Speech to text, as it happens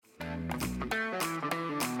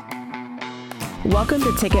Welcome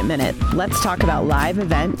to Ticket Minute. Let's talk about live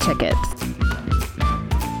event tickets.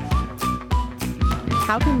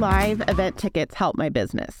 How can live event tickets help my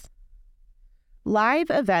business? Live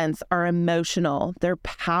events are emotional. They're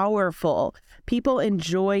powerful. People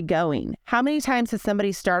enjoy going. How many times has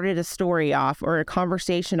somebody started a story off or a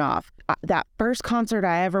conversation off? That first concert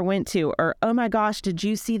I ever went to, or, oh my gosh, did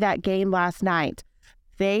you see that game last night?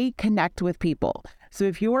 They connect with people. So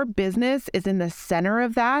if your business is in the center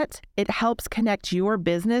of that, it helps connect your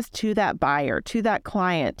business to that buyer, to that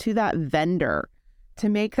client, to that vendor, to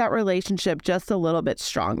make that relationship just a little bit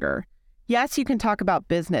stronger. Yes, you can talk about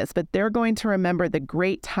business, but they're going to remember the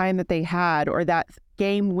great time that they had or that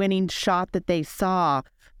game-winning shot that they saw.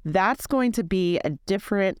 That's going to be a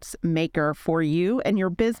difference maker for you and your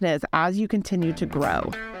business as you continue to grow.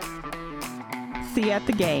 See you at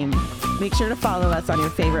the game. Make sure to follow us on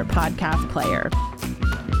your favorite podcast player.